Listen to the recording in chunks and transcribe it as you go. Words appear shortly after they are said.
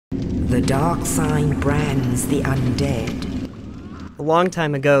The dark sign brands the undead. A long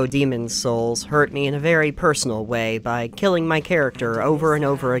time ago, Demon's Souls hurt me in a very personal way by killing my character over and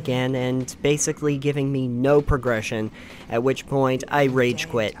over again and basically giving me no progression, at which point I rage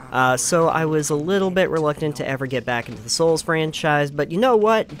quit. So I was a little bit reluctant to ever get back into the Souls franchise, but you know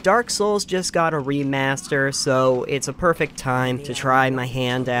what? Dark Souls just got a remaster, so it's a perfect time to try my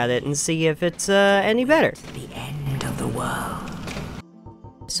hand at it and see if it's any better. The end of the world.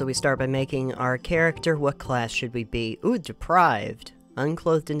 So we start by making our character. What class should we be? Ooh, deprived.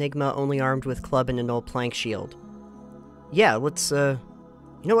 Unclothed enigma, only armed with club and an old plank shield. Yeah, let's, you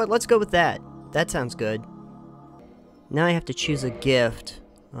know what, let's go with that. That sounds good. Now I have to choose a gift.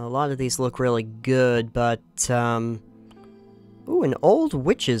 A lot of these look really good, but, ooh, an old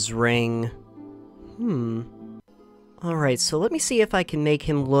witch's ring. Alright, so let me see if I can make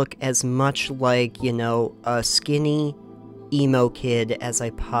him look as much like, you know, a skinny emo kid as I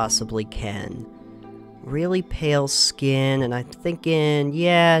possibly can. Really pale skin, and I'm thinking,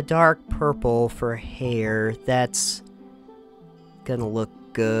 yeah, dark purple for hair. That's gonna look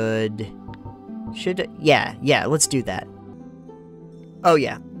good. Yeah, let's do that. Oh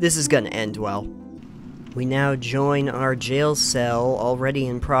yeah, this is gonna end well. We now join our jail cell, already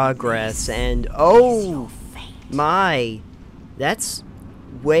in progress, and oh my, that's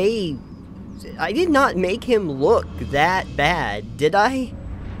way... I did not make him look that bad, did I?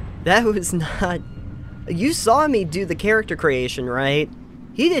 That was not... You saw me do the character creation, right?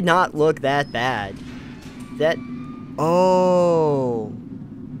 He did not look that bad. That... Oh...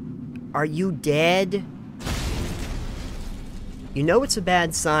 Are you dead? You know it's a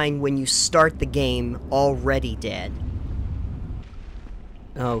bad sign when you start the game already dead.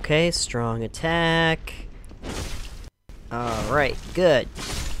 Okay, strong attack. Alright, good.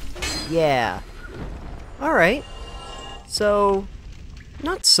 Yeah. Alright. So,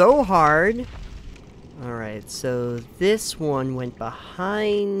 not so hard. Alright, so this one went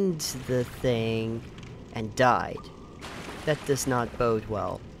behind the thing and died. That does not bode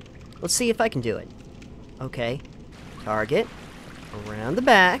well. Let's see if I can do it. Okay. Target. Around the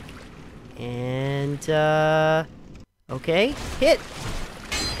back. And, okay. Hit.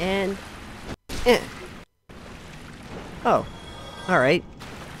 And... Oh. Alright.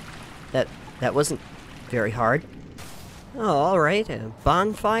 That wasn't very hard. Oh, alright, a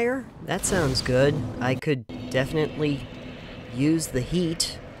bonfire? That sounds good. I could definitely use the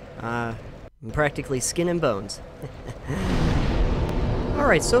heat. I'm practically skin and bones.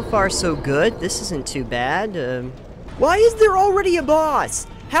 Alright, so far so good. This isn't too bad. Why is there already a boss?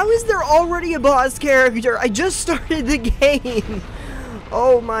 How is there already a boss character? I just started the game!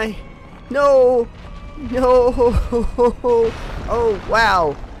 Oh my... No! No! Oh,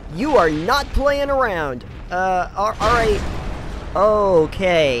 wow. You are not playing around. Alright.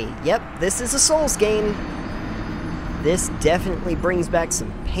 Okay. Yep, this is a Souls game. This definitely brings back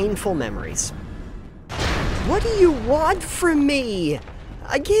some painful memories. What do you want from me?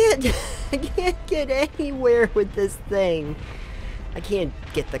 I can't get anywhere with this thing. I can't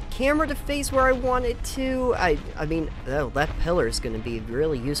get the camera to face where I want it to. I mean, oh, that pillar is going to be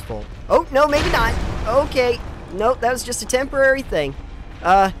really useful. Oh, no, maybe not. Okay. Nope, that was just a temporary thing.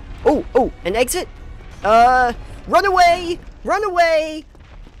 Oh, an exit? Run away! Run away!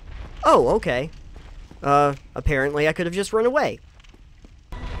 Oh, okay. Apparently I could have just run away.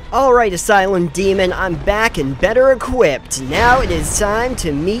 Alright, Asylum Demon, I'm back and better equipped. Now it is time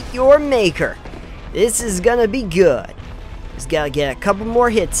to meet your maker. This is gonna be good. Just gotta get a couple more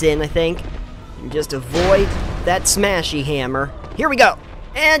hits in, I think. And just avoid that smashy hammer. Here we go!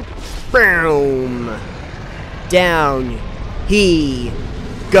 And boom! Down he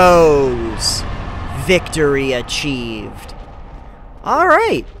goes. Victory achieved.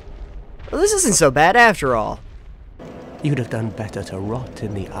 Alright. Well, this isn't so bad after all. You'd have done better to rot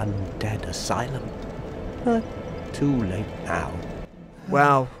in the undead asylum. But too late now.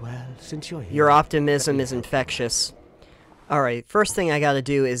 Wow. Well, since you're here... Your optimism is infectious. Alright, first thing I gotta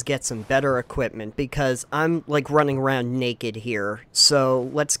do is get some better equipment, because I'm, like, running around naked here. So,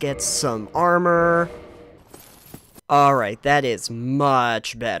 let's get some armor. Alright, that is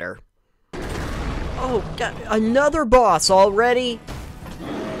much better. Oh, God, another boss already?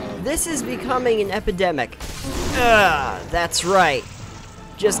 This is becoming an epidemic. Ugh, that's right.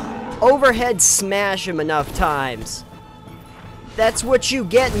 Just overhead smash him enough times. That's what you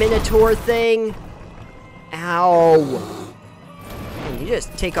get, Minotaur thing. Ow. And you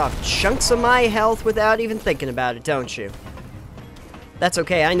just take off chunks of my health without even thinking about it, don't you? That's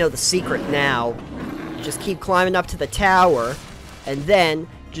okay, I know the secret now. Just keep climbing up to the tower, and then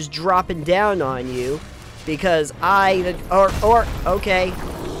just dropping down on you, because okay.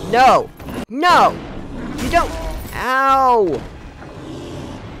 No! No! You don't... Ow!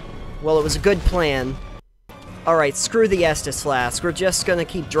 Well, it was a good plan. Alright, screw the Estus Flask. We're just gonna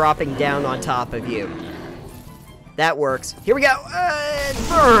keep dropping down on top of you. That works. Here we go!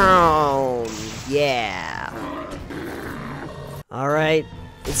 Boom! Yeah. Alright.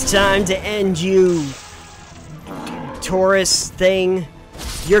 It's time to end you, Taurus thing.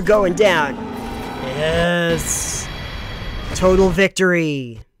 You're going down. Yes! Total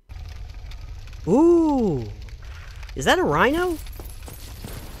victory! Ooh! Is that a rhino?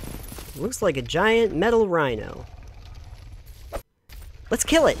 Looks like a giant metal rhino. Let's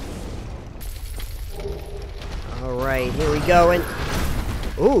kill it! Alright, here we go, and...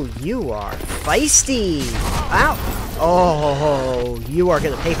 Ooh, you are feisty! Ow! Oh, you are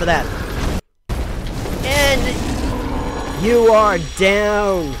gonna pay for that. And... You are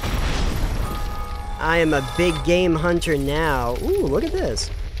down! I am a big game hunter now. Ooh, look at this.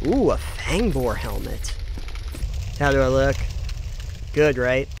 Ooh, a Fangbore helmet. How do I look? Good,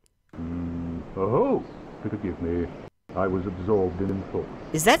 right? Oh, forgive me. I was absorbed in thought.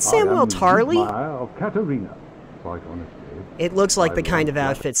 Is that Samuel Tarley? Of Katerina, quite honestly. It looks like the kind of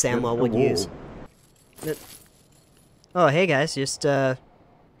outfit Samuel would use. Oh, hey guys, just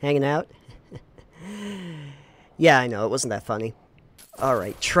hanging out. Yeah, I know, it wasn't that funny.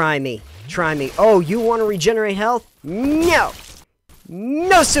 Alright, try me. Try me. Oh, you want to regenerate health? No!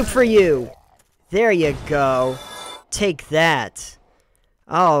 No soup for you! There you go. Take that.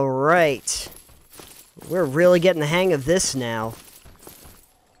 Alright. We're really getting the hang of this now.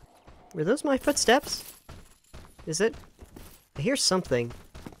 Were those my footsteps? Is it? I hear something.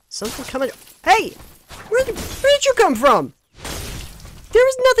 Something coming... Hey! Where did you come from? There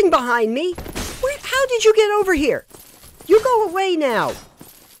is nothing behind me! How did you get over here? You go away now!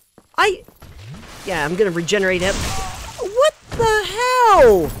 Yeah, I'm gonna regenerate him. What the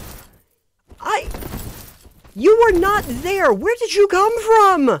hell? You were not there! Where did you come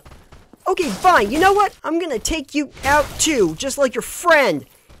from? Okay, fine, you know what? I'm gonna take you out too, just like your friend.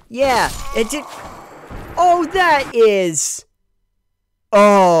 Yeah, it did... Oh, that is...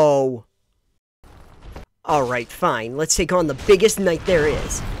 Oh. Alright, fine. Let's take on the biggest knight there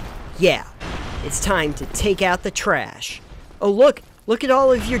is. Yeah, it's time to take out the trash. Oh, look! Look at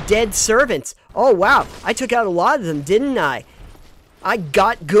all of your dead servants. Oh, wow. I took out a lot of them, didn't I? I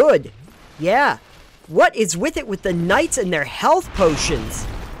got good. Yeah. What is with it with the knights and their health potions?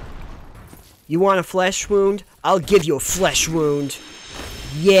 You want a flesh wound? I'll give you a flesh wound.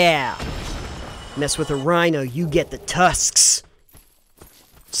 Yeah. Mess with a rhino, you get the tusks.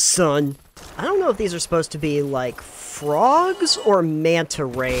 Son. I don't know if these are supposed to be, like, frogs or manta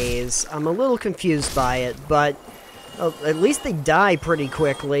rays. I'm a little confused by it, but... Oh, at least they die pretty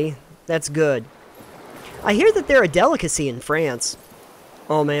quickly. That's good. I hear that they're a delicacy in France.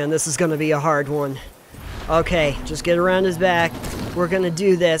 Oh man, this is gonna be a hard one. Okay, just get around his back. We're gonna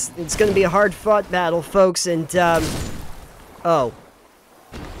do this. It's gonna be a hard-fought battle, folks, and, Oh.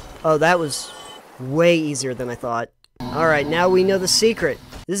 Oh, that was way easier than I thought. Alright, now we know the secret.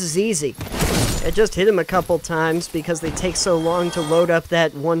 This is easy. I just hit him a couple times because they take so long to load up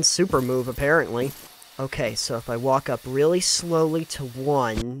that one super move, apparently. Okay, so if I walk up really slowly to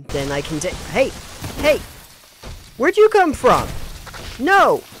one, then I can Hey! Hey! Where'd you come from?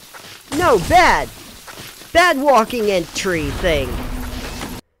 No! No, bad! Bad walking entry thing!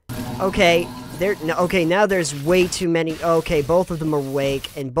 Okay, okay, now there's way too many... Okay, both of them are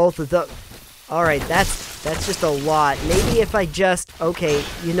awake, and both of the... Alright, that's just a lot. Maybe if I just... Okay,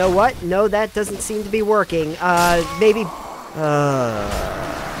 you know what? No, that doesn't seem to be working. Maybe...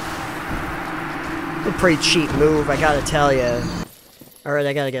 A pretty cheap move, I gotta tell you. Alright,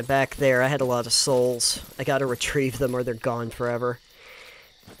 I gotta get back there. I had a lot of souls. I gotta retrieve them or they're gone forever.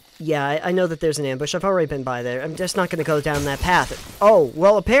 Yeah, I know that there's an ambush. I've already been by there. I'm just not gonna go down that path. Oh,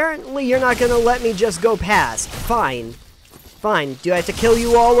 well, apparently you're not gonna let me just go past. Fine. Fine. Do I have to kill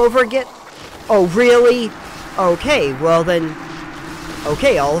you all over again? Oh, really? Okay, well then...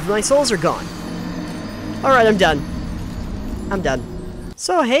 Okay, all of my souls are gone. Alright, I'm done. I'm done.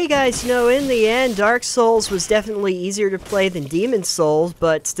 So, hey guys, you know, in the end, Dark Souls was definitely easier to play than Demon Souls,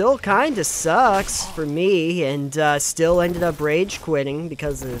 but still kinda sucks for me, and still ended up rage quitting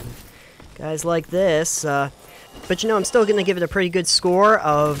because of guys like this. But you know, I'm still gonna give it a pretty good score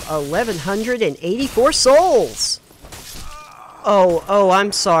of 1,184 souls! Oh,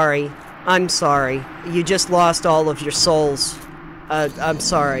 I'm sorry. I'm sorry. You just lost all of your souls. I'm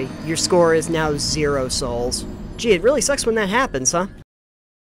sorry. Your score is now 0 souls. Gee, it really sucks when that happens, huh?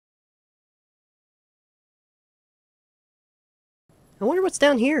 I wonder what's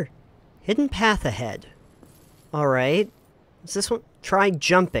down here. Hidden path ahead. Alright. Is this one? Try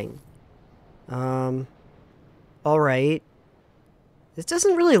jumping. Alright. This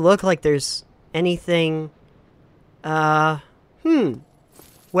doesn't really look like there's anything...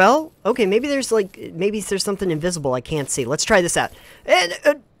 Well, okay, maybe there's something invisible I can't see. Let's try this out. And,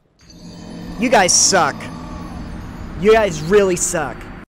 you guys suck. You guys really suck.